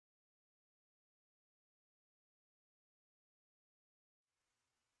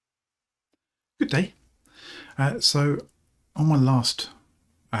day. So on my last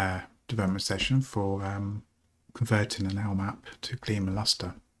development session for converting an L map to Gleam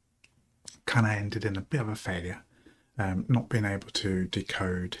Lustre, kind of ended in a bit of a failure, not being able to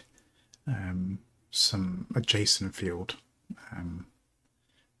decode a JSON field,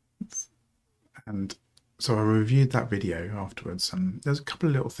 and so I reviewed that video afterwards, and there's a couple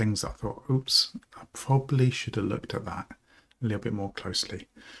of little things that I thought, oops, I probably should have looked at that a little bit more closely.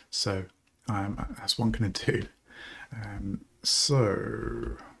 So that's what I'm going to do.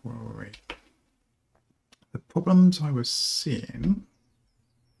 So where were we? The problems I was seeing,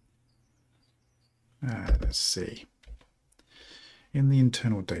 let's see, in the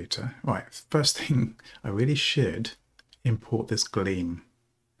internal data. Right, first thing, I really should import this Gleam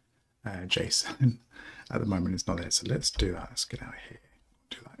JSON. At the moment it's not there, so let's do that. Let's get out of here,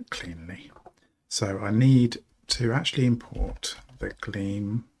 do that cleanly. So I need to actually import the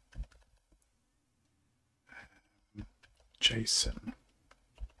Gleam JSON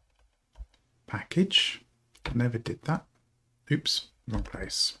package. Never did that. Oops, wrong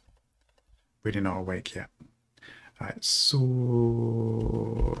place. Really not awake yet. Right, source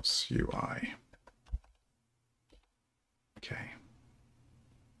UI. Okay,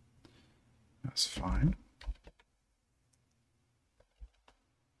 that's fine.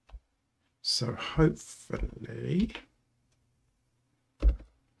 So hopefully,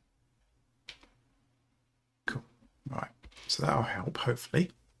 cool. Right, so that'll help,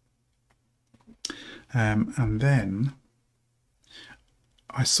 hopefully. And then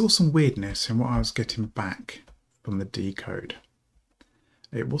I saw some weirdness in what I was getting back from the decode.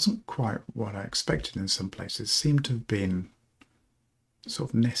 It wasn't quite what I expected in some places. It seemed to have been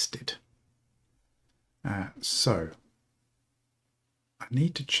sort of nested. So I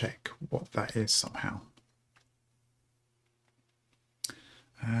need to check what that is somehow.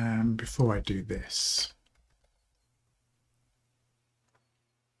 Before I do this.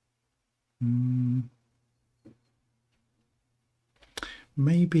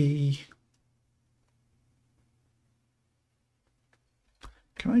 Maybe,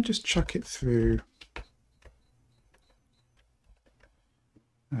 can I just chuck it through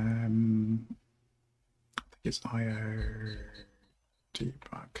I think it's IO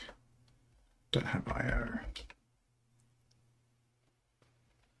debug. Don't have IO.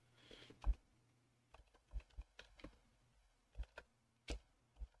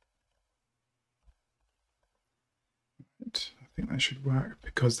 I think that should work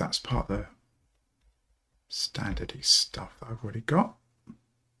because that's part of the standardy stuff that I've already got.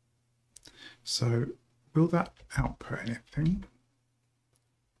 So will that output anything?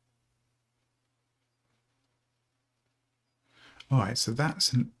 All right, so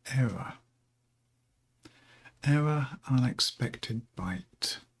that's an error. Error, unexpected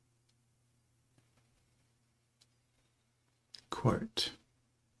byte. Quote.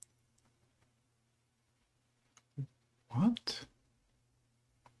 What?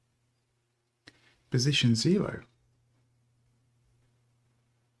 Position 0.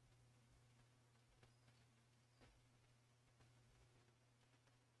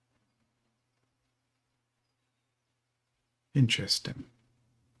 Interesting.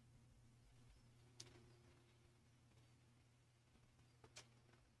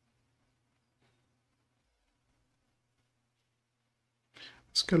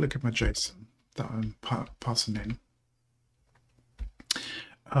 Let's go look at my JSON that I'm passing in.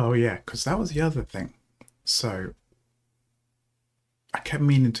 Oh yeah, because that was the other thing. So I kept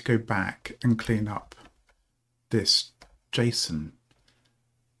meaning to go back and clean up this JSON.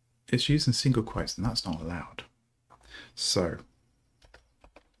 It's using single quotes and that's not allowed. So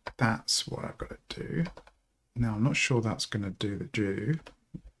that's what I've got to do. Now I'm not sure that's going to do the do.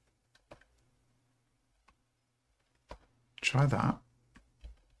 Try that.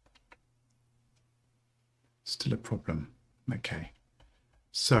 Still a problem. Okay.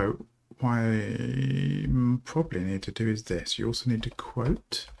 So what I probably need to do is this. You also need to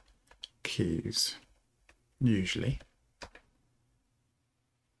quote keys, usually.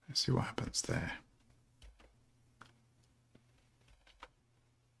 Let's see what happens there.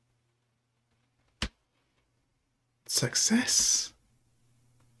 Success.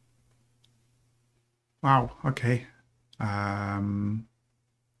 Wow, okay.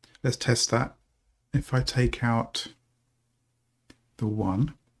 Let's test that. If I take out the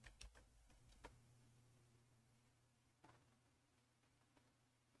 1,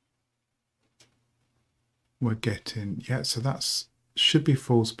 we're getting, yeah, so that's should be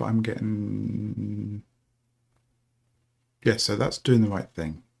false, but I'm getting, yeah, so that's doing the right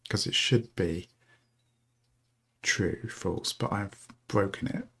thing because it should be true, false, but I've broken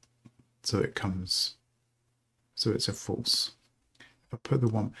it. so it comes, so it's a false. If I put the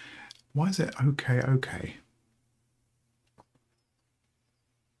one, why is it okay, okay?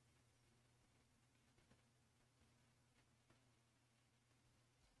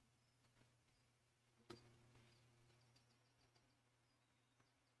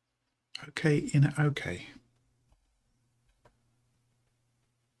 Okay in it, okay.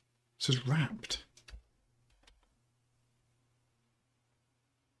 So it's wrapped.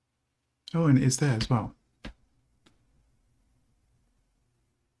 Oh, and it's there as well.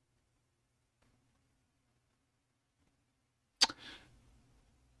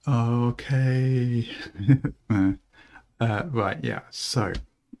 Okay. Right, yeah, so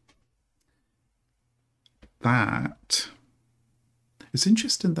that, it's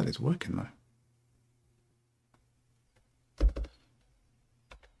interesting that it's working though.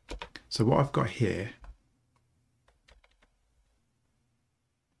 So what I've got here,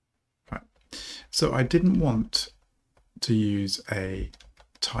 right, so I didn't want to use a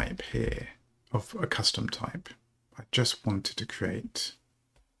type here of a custom type. I just wanted to create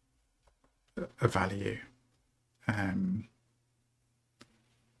a value. I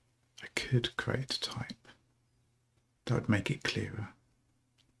could create a type that would make it clearer.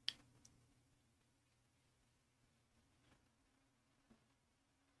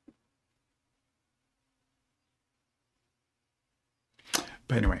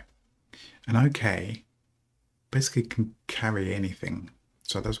 But anyway, an OK basically can carry anything.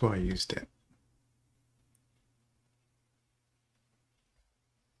 So that's why I used it.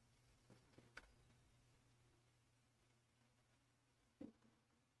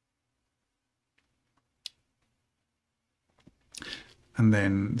 And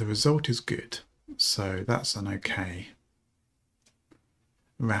then the result is good. So that's an OK.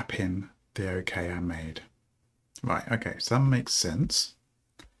 Wrap in the OK I made. Right, okay, so that makes sense,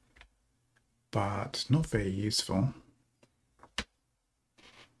 but not very useful.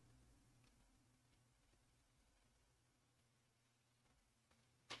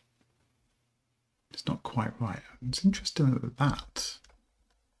 It's not quite right. It's interesting that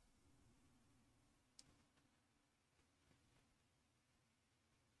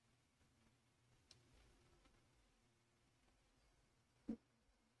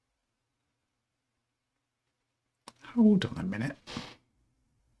hold on a minute.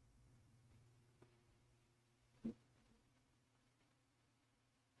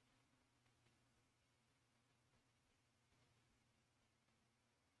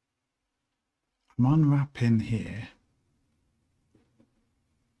 I'm unwrapping here.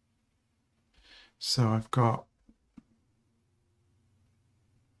 So I've got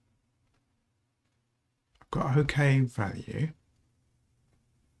OK value.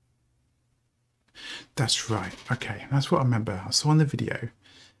 That's right. Okay, that's what I remember. I saw in the video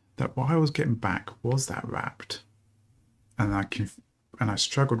that what I was getting back was that wrapped, and I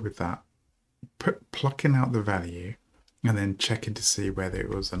struggled with that, plucking out the value and then checking to see whether it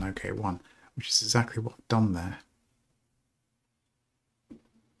was an OK one, which is exactly what I've done there.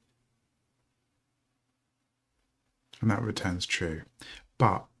 And that returns true.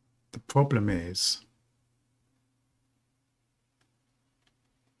 But the problem is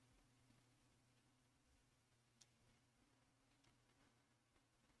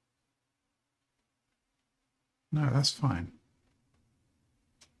no, that's fine.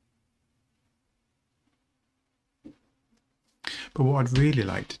 But what I'd really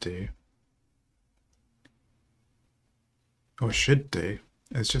like to do, or should do,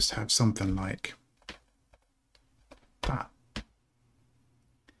 is just have something like that.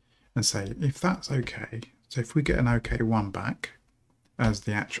 And say, if that's okay, so if we get an OK one back as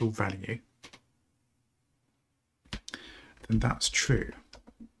the actual value, then that's true.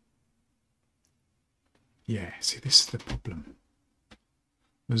 Yeah, see, this is the problem.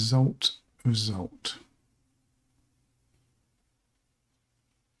 Result, result.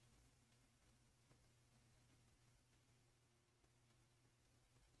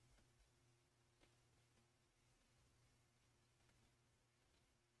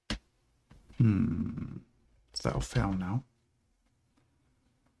 So that'll fail now.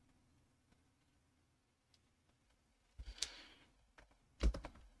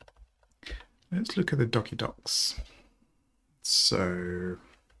 Let's look at the docs. So,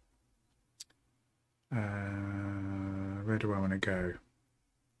 where do I want to go?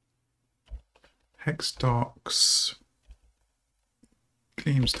 Hex docs,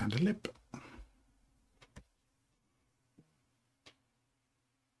 Gleam standard lib.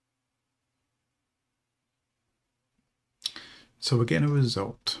 So we're getting a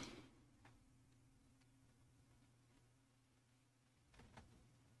result.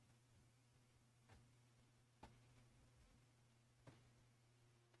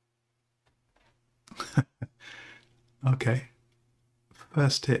 Okay.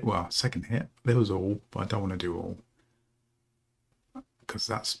 First hit, well, second hit, there was all, but I don't want to do all. Because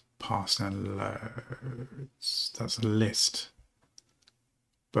that's passed and loads. That's a list.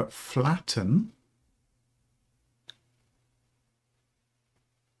 But flatten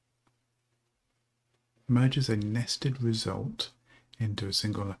merges a nested result into a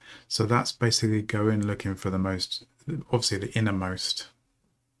single. So that's basically going looking for the most, obviously the innermost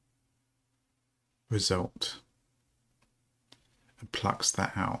result, and plucks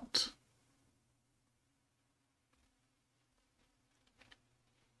that out.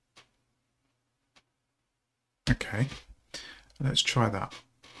 Okay, let's try that.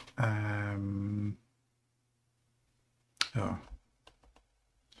 Oh,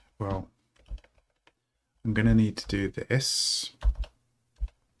 well, I'm going to need to do this.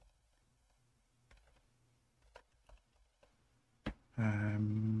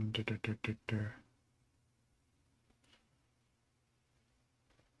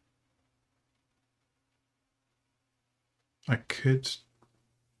 I could,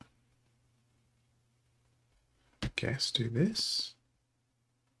 I guess, do this.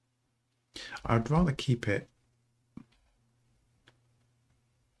 I'd rather keep it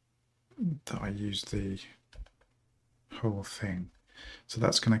that I use the whole thing. So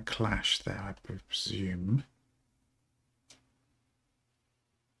that's going to clash there, I presume.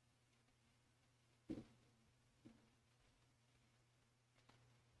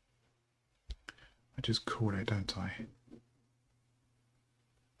 I just call it, don't I?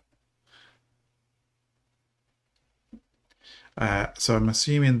 So I'm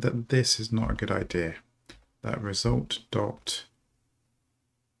assuming that this is not a good idea. That result dot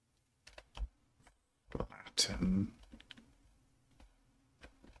flatten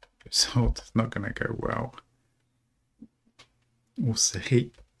result is not going to go well. We'll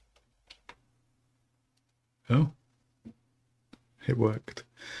see. Oh, it worked.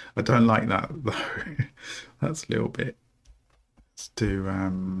 I don't like that though. That's a little bit. Let's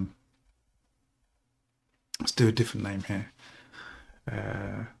do a different name here.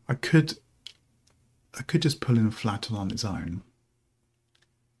 I could just pull in flatten on its own,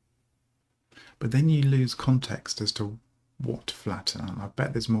 but then you lose context as to what to flatten. And I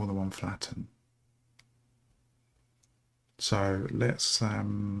bet there's more than one flatten. So let's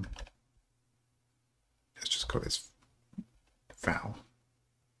just call this val.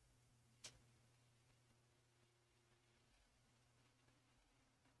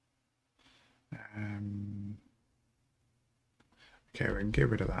 Okay, we can get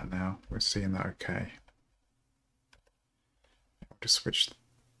rid of that now. We're seeing that okay. I'll just switch.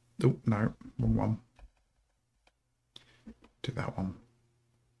 Oh, no, wrong one. Do that one.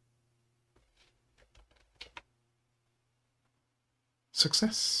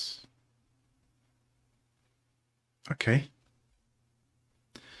 Success. Okay.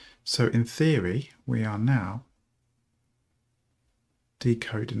 So in theory, we are now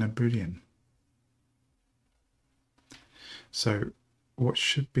decoding a boolean. So what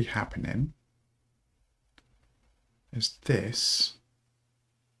should be happening is this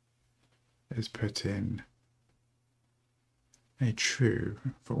is put in a true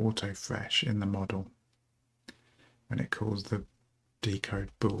for auto fresh in the model when it calls the decode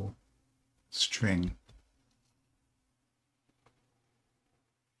bool string.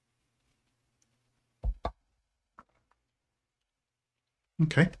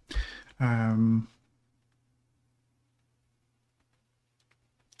 Okay. I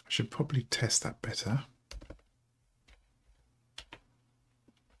should probably test that better.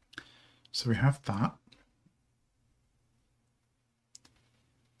 So we have that.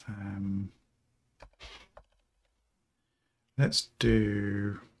 Let's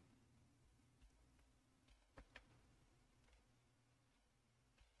do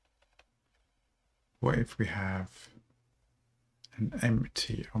what if we have an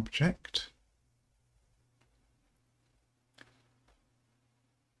empty object?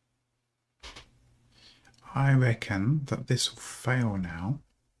 I reckon that this will fail now,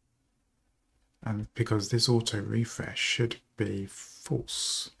 and because this auto refresh should be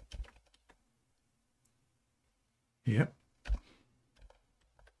false. Yep.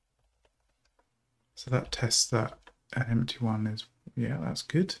 So that tests that an empty one is, yeah, that's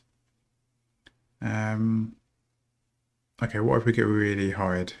good. Okay, what if we get really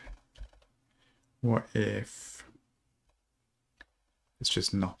horrid? What if it's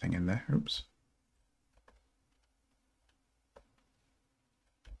just nothing in there? Oops.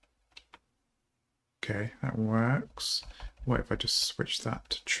 Okay, that works. What if I just switch that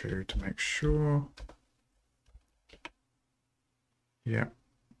to true to make sure? Yeah.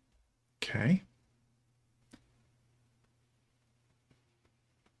 Okay.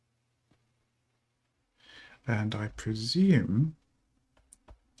 And I presume,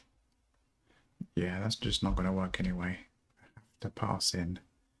 yeah, that's just not going to work anyway. I have to pass in,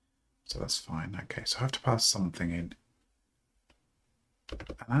 so that's fine. Okay, so I have to pass something in.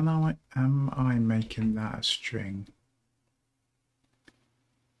 And am I making that a string?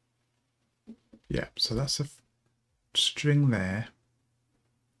 Yeah, so that's a string there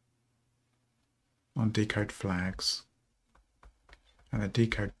on decode flags. And a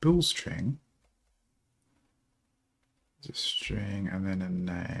decode bool string is a string and then a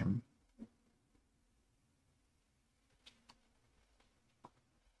name.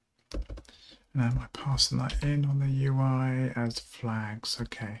 And am I passing that in on the UI as flags?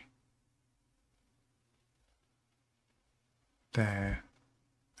 Okay. There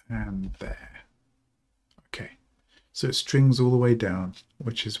and there. Okay. So it strings all the way down,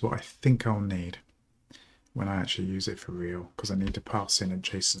 which is what I think I'll need when I actually use it for real, because I need to pass in a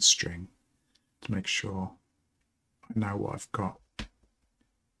JSON string to make sure I know what I've got.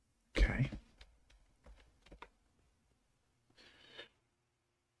 Okay.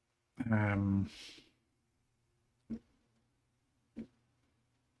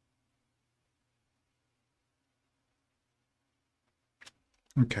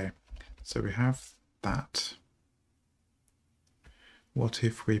 Okay, so we have that. What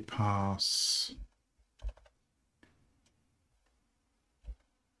if we pass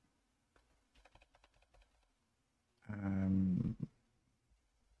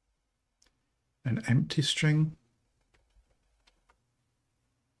an empty string?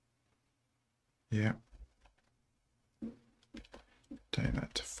 Yeah. Take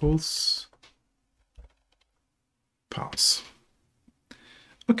that to false. Pass.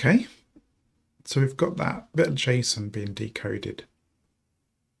 Okay, so we've got that bit of JSON being decoded.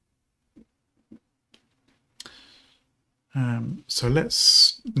 So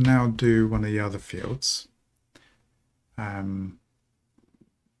let's now do one of the other fields.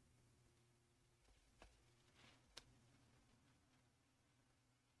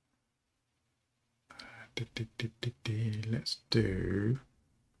 Let's do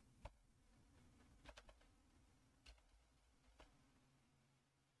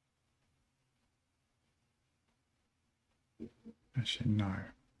actually no.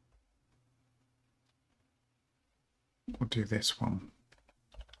 We'll do this one.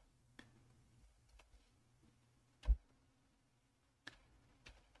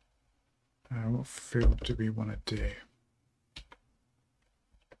 What field do we want to do?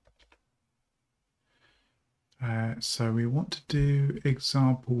 So we want to do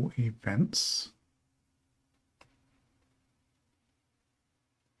example events.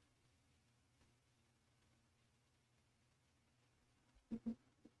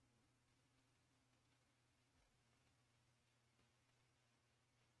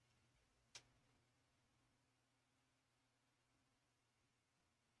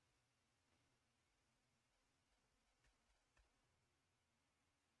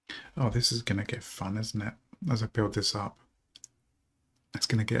 Oh, this is going to get fun, isn't it? As I build this up, it's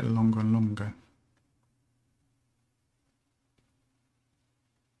going to get longer and longer.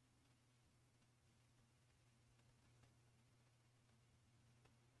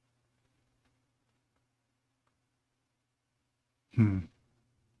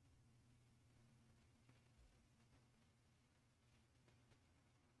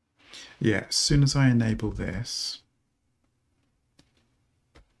 Yeah, as soon as I enable this,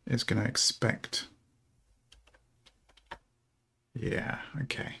 it's going to expect. Yeah,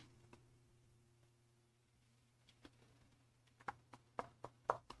 okay.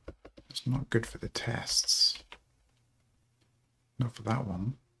 It's not good for the tests. Not for that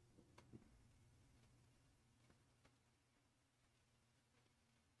one.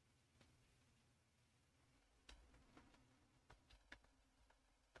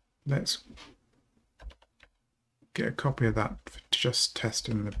 Let's get a copy of that for just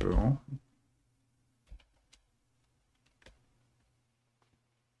testing the bool.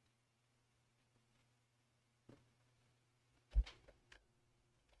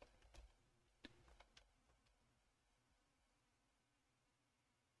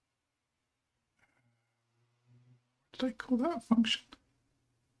 Did I call that a function?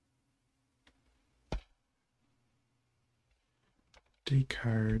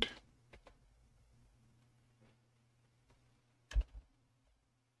 Decode.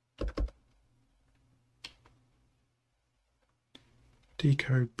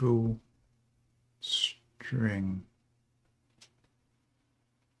 Decode bool string.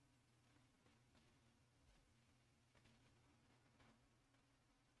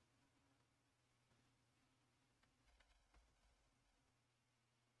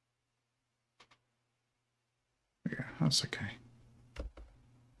 that's okay.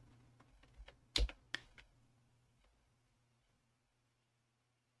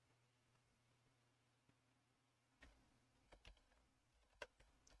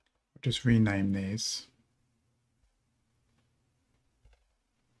 I'll just rename these.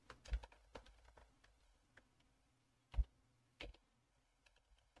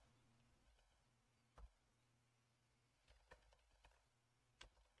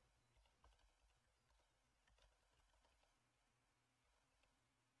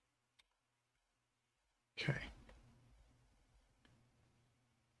 Okay.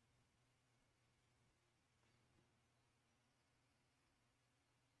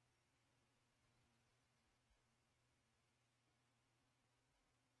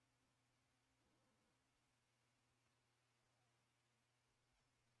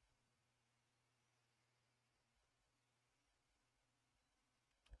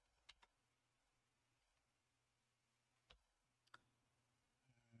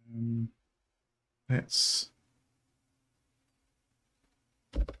 Let's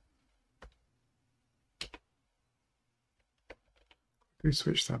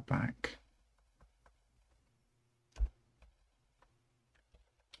switch that back.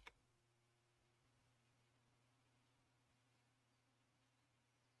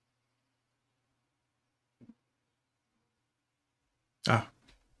 Ah,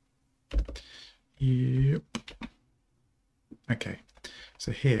 yep. Okay,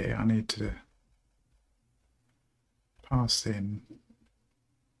 so here I need to pass in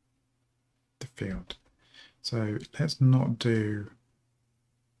the field. So let's not do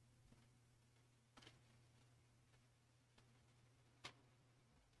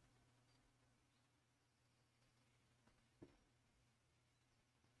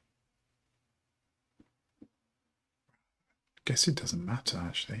guess it doesn't matter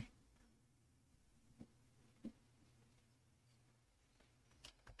actually.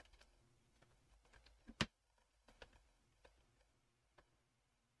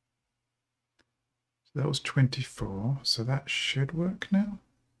 So that was 24, so that should work now.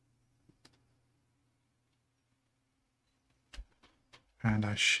 And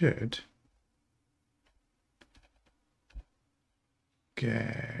I should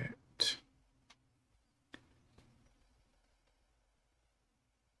get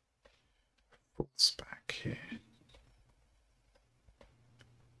false back here.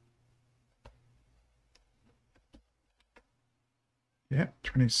 Yep,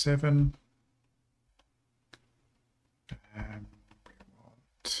 27. And we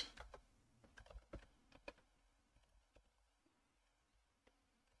want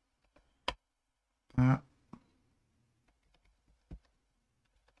that.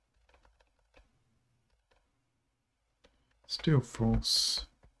 Still false.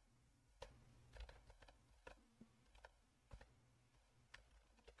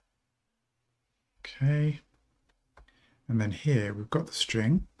 Okay. And then here we've got the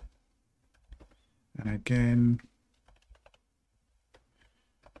string. And again,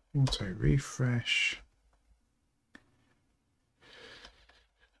 auto refresh.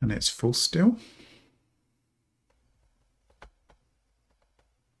 And it's full still.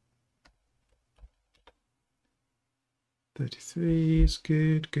 $33 is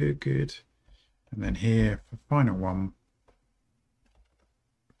good, good, good. And then here for final one,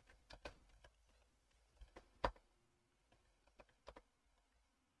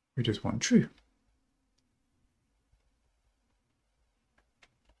 we just want true.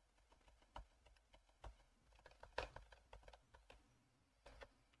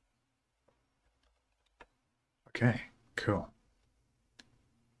 Okay, cool.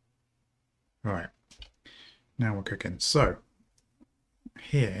 Right, now we're cooking. So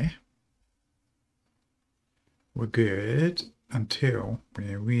here we're good until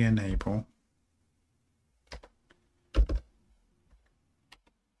we re-enable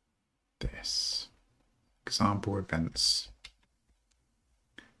this example events.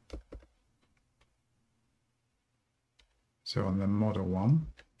 So on the model one,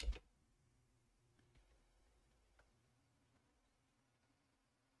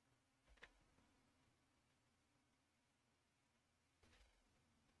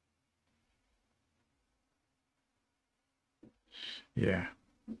 yeah.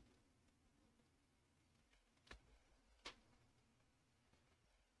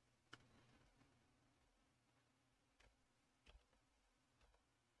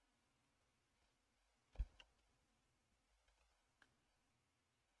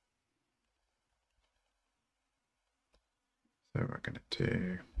 So we're going to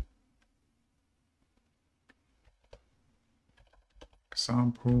do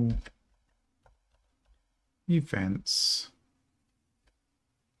example events.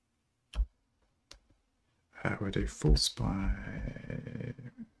 We'll do false by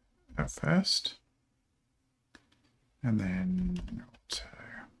at first, and then auto.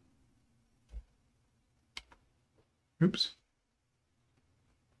 Oops.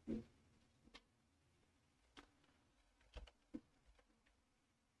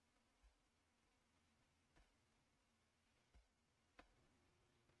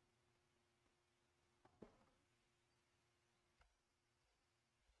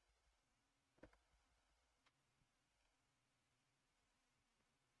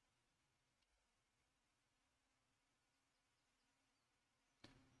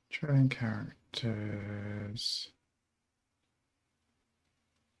 Trailing characters.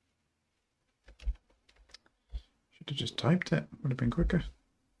 Should have just typed it, would have been quicker.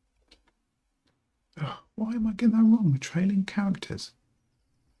 Oh, why am I getting that wrong with trailing characters?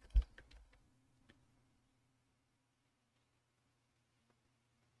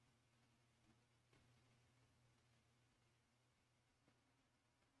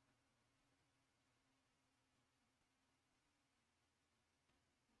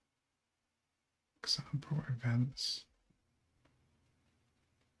 Example events.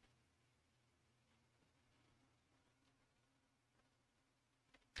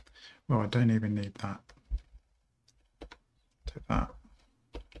 Well, I don't even need that. Do that.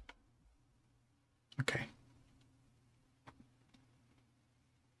 Okay.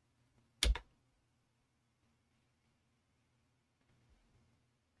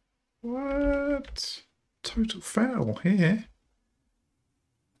 What? Total fail here.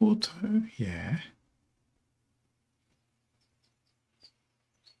 Auto, yeah.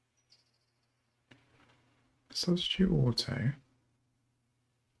 Substitute auto.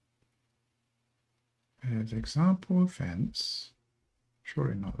 There's example events.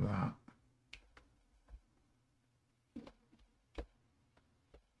 Surely not that.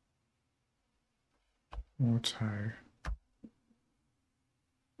 Auto.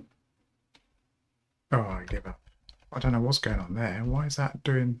 Oh, I give up. I don't know what's going on there. Why is that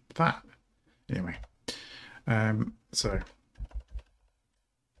doing that? Anyway, so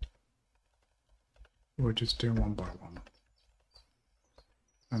we'll just do one by one,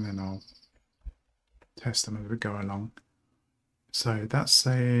 and then I'll test them as we go along. So that's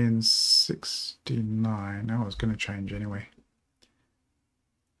saying 69. Oh, I was going to change anyway.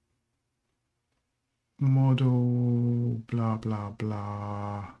 Model, blah, blah,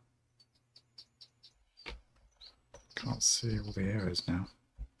 blah. Can't see all the errors now.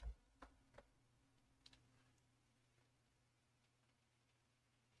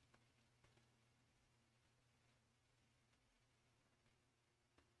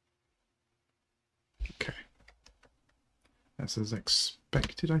 Okay. That's as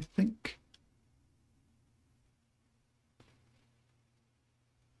expected, I think.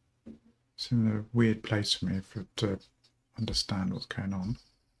 It's in a weird place for me to understand what's going on.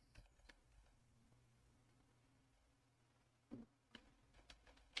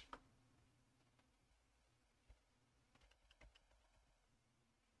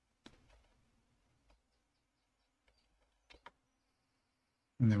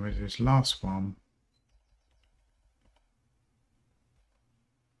 And then with this last one,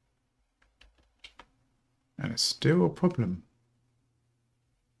 and it's still a problem.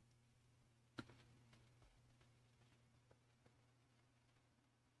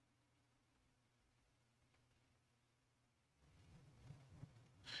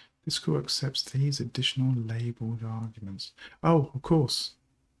 This call accepts these additional labeled arguments. Oh, of course.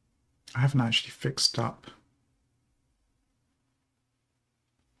 I haven't actually fixed up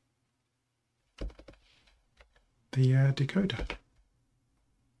the decoder.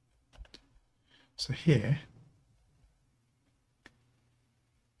 So here,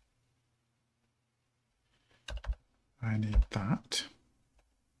 I need that.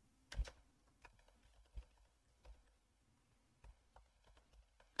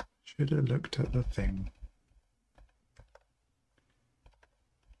 Should have looked at the thing.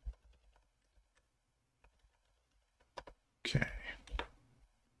 Okay.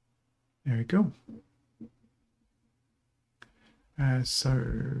 There we go. So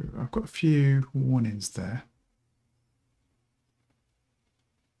I've got a few warnings there.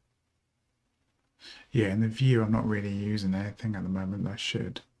 Yeah, in the view, I'm not really using anything at the moment. I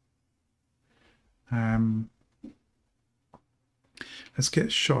should. Let's get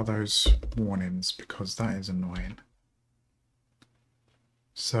a shot of those warnings because that is annoying.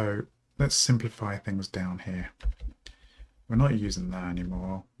 So let's simplify things down here. We're not using that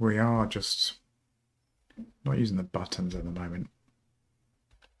anymore. We are just not using the buttons at the moment.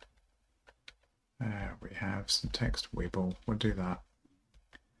 We have some text wibble. We'll do that.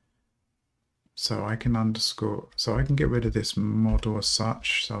 So I can underscore, so I can get rid of this model as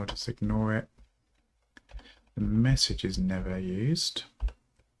such, so I'll just ignore it. The message is never used.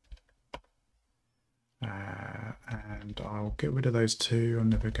 And I'll get rid of those two. I'm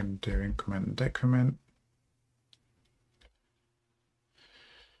never going to do increment and decrement.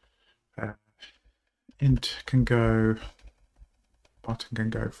 Int can go, button can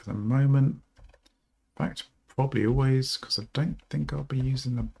go for the moment. In fact, probably always, because I don't think I'll be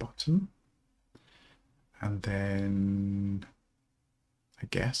using the button. And then I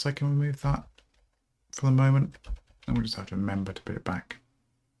guess I can remove that for the moment. And we'll just have to remember to put it back.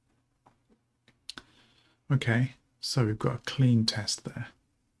 Okay, so we've got a clean test there.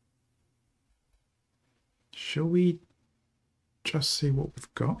 Shall we just see what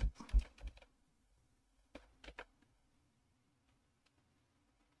we've got?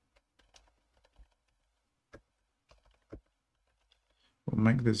 We'll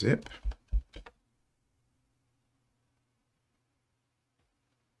make the zip.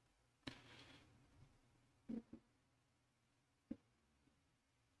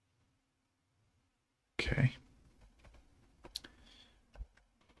 Okay.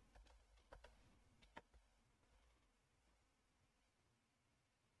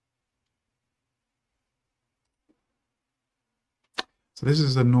 So this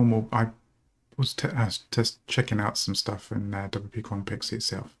is a normal, I was just checking out some stuff in WP Config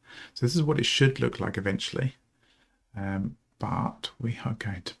itself. So this is what it should look like eventually. But we are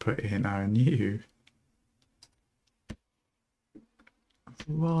going to put in our new,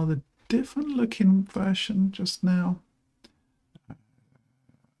 rather different looking version just now.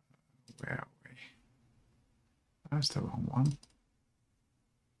 Where are we? That's the wrong one.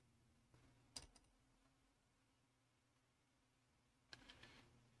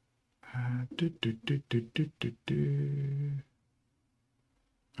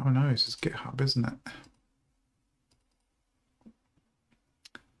 Oh no, this is GitHub, isn't it?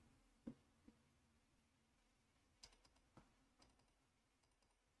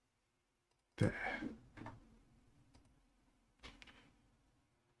 There.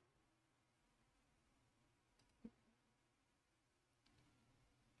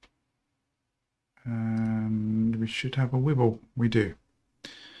 And we should have a wibble. We do.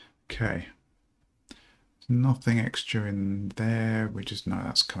 Okay. Nothing extra in there. We just know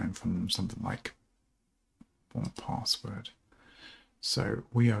that's coming from something like one password. So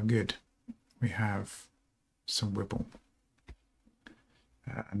we are good. We have some wibble.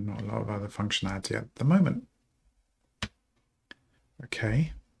 And not a lot of other functionality at the moment.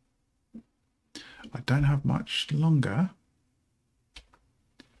 Okay. I don't have much longer.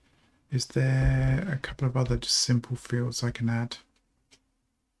 Is there a couple of other just simple fields I can add?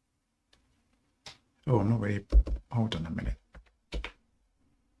 Oh, I'm not really. Hold on a minute.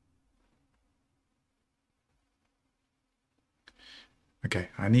 Okay,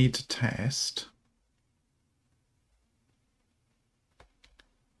 I need to test.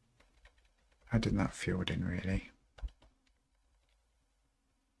 Adding that field in really.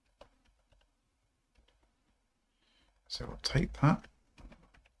 So I'll take that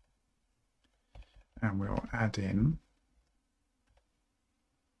and we'll add in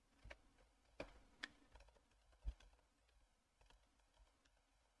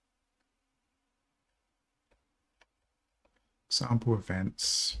sample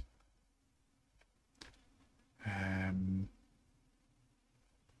events,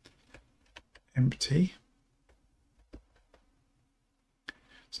 empty.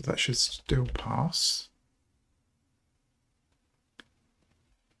 So that should still pass.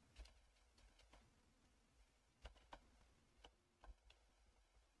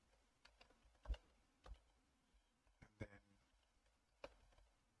 And then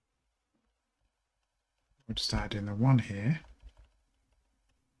we'll just add in the one here.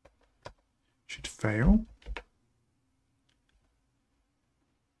 Should fail.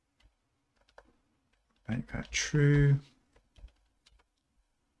 Make that true.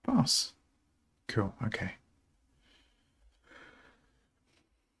 Pass. Cool, okay.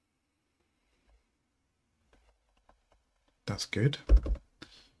 That's good.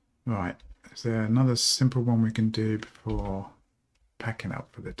 Right, is there another simple one we can do before packing up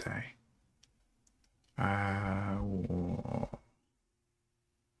for the day?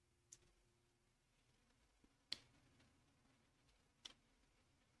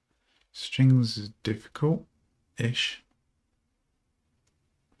 Strings is difficult-ish.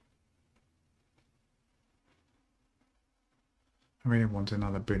 I really want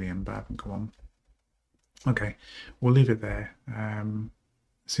another boolean, but I haven't got one. Okay, we'll leave it there.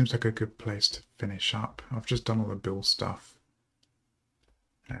 seems like a good place to finish up. I've just done all the bool stuff.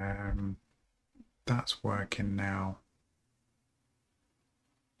 That's working now.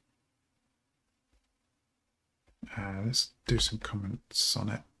 Let's do some comments on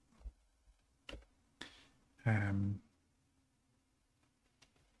it.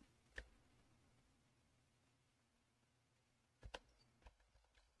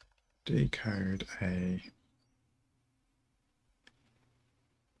 Decode a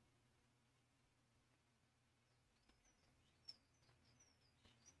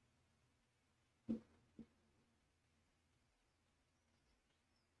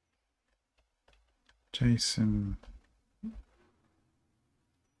JSON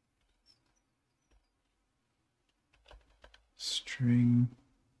string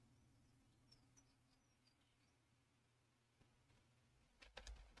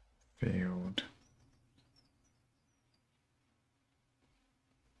field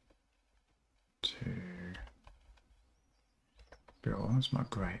to bool. That's not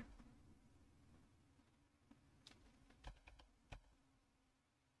great.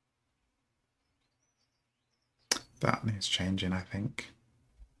 That needs changing, I think.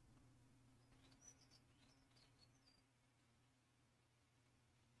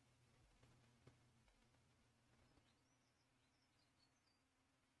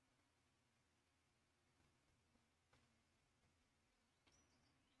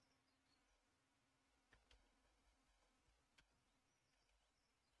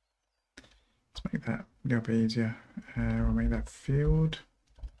 Let's make that a little bit easier. We'll make that field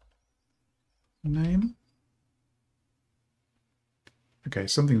name. Okay,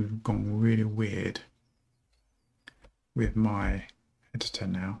 something's gone really weird with my editor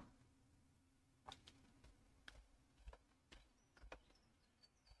now.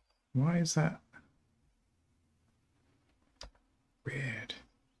 Why is that weird?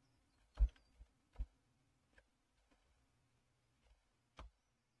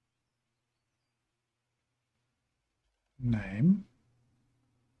 Name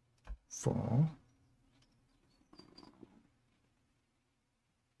for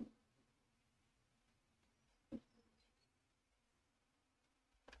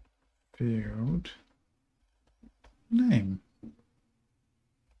field name.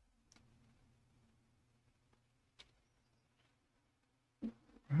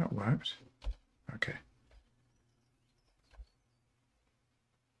 That worked. Okay.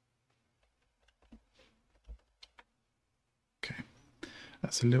 Okay.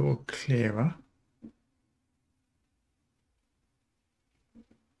 That's a little clearer.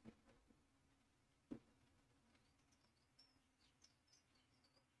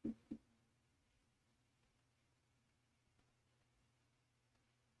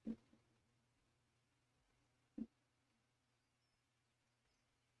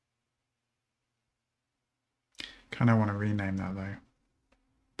 Kind of want to rename that though.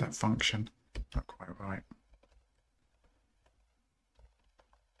 That function, not quite right.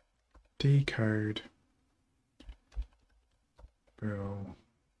 Decode bool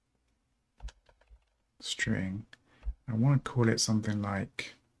string. I want to call it something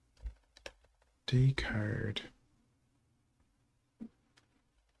like decode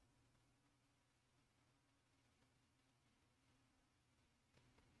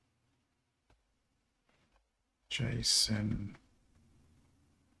JSON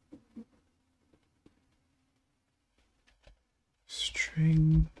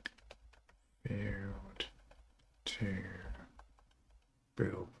string field to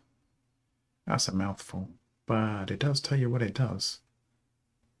bool. That's a mouthful, but it does tell you what it does.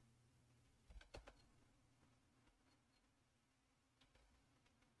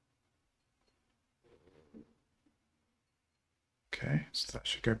 Okay, so that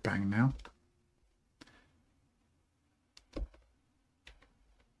should go bang now.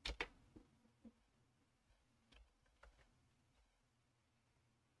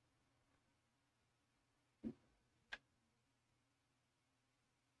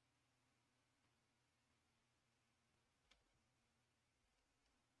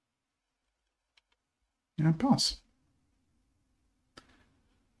 And pass.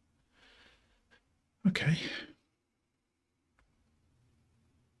 Okay.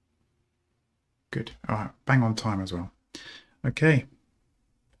 Good. All right, bang on time as well. Okay.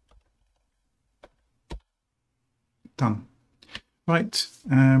 Done. Right.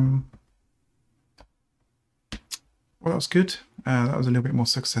 Well, that was good. That was a little bit more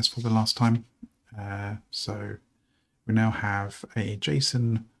successful than last time. So we now have a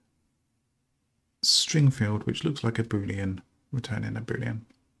JSON string field which looks like a boolean, returning a boolean,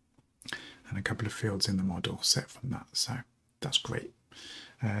 and a couple of fields in the model set from that. So that's great.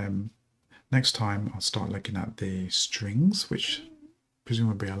 Next time I'll start looking at the strings, which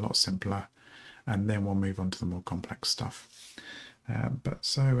presumably are a lot simpler, and then we'll move on to the more complex stuff.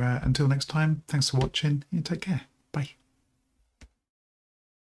 Until next time, thanks for watching and take care. Bye.